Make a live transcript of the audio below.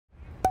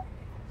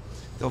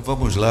Então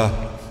vamos lá,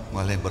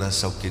 uma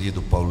lembrança ao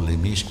querido Paulo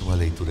Leminski, uma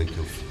leitura que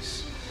eu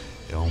fiz.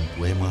 É um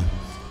poema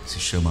que se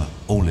chama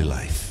Only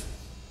Life.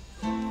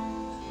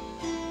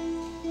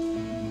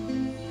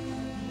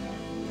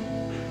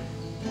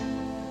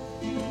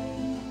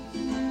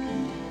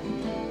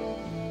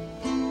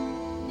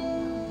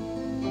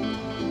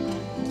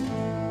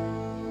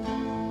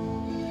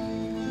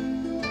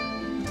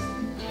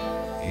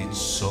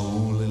 It's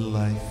only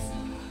life,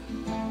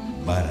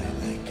 but I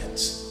like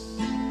it.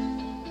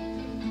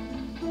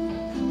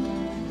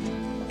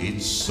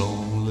 It's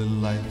only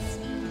life,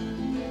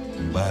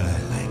 but I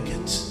like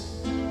it.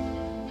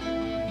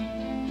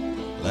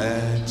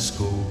 Let's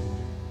go,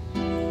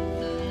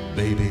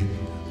 baby,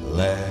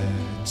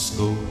 let's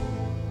go.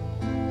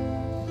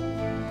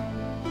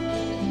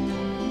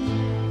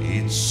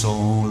 It's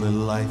only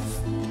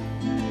life,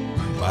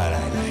 but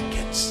I like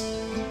it.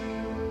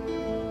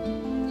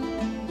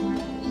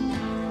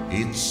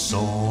 It's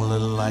only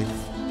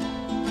life,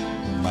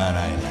 but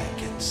I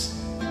like it.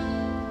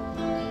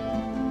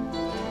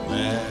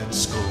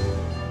 Let's go,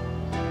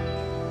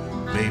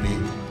 baby,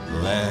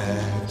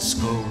 let's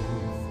go.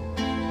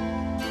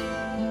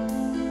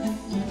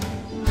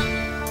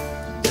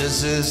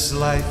 This is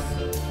life,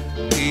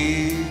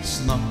 it's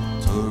not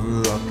a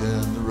rock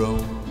and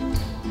roll.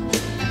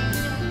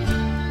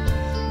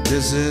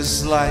 This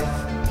is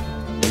life,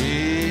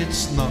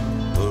 it's not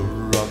a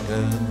rock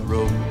and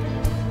roll.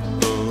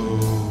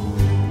 Oh,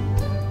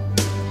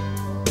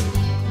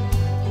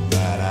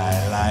 but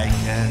I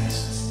like it.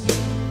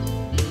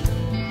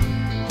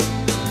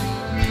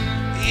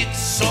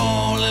 It's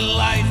only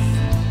life,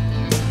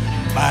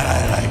 but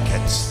I like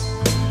it.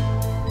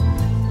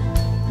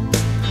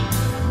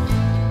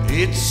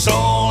 It's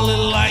only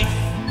life,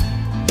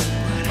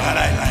 but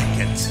I like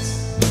it.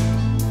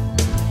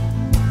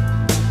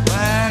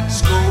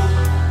 Let's go,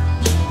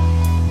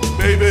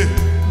 baby,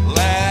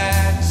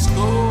 let's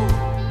go.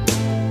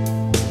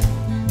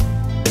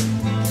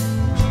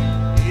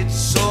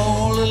 It's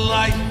only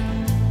life,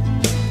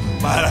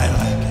 but I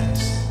like it.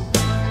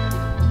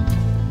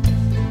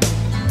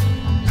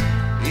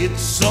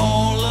 It's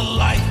only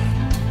life,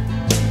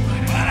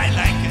 but I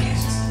like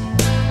it.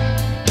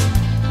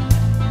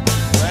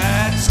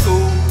 Let's go,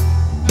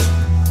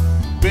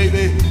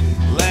 baby.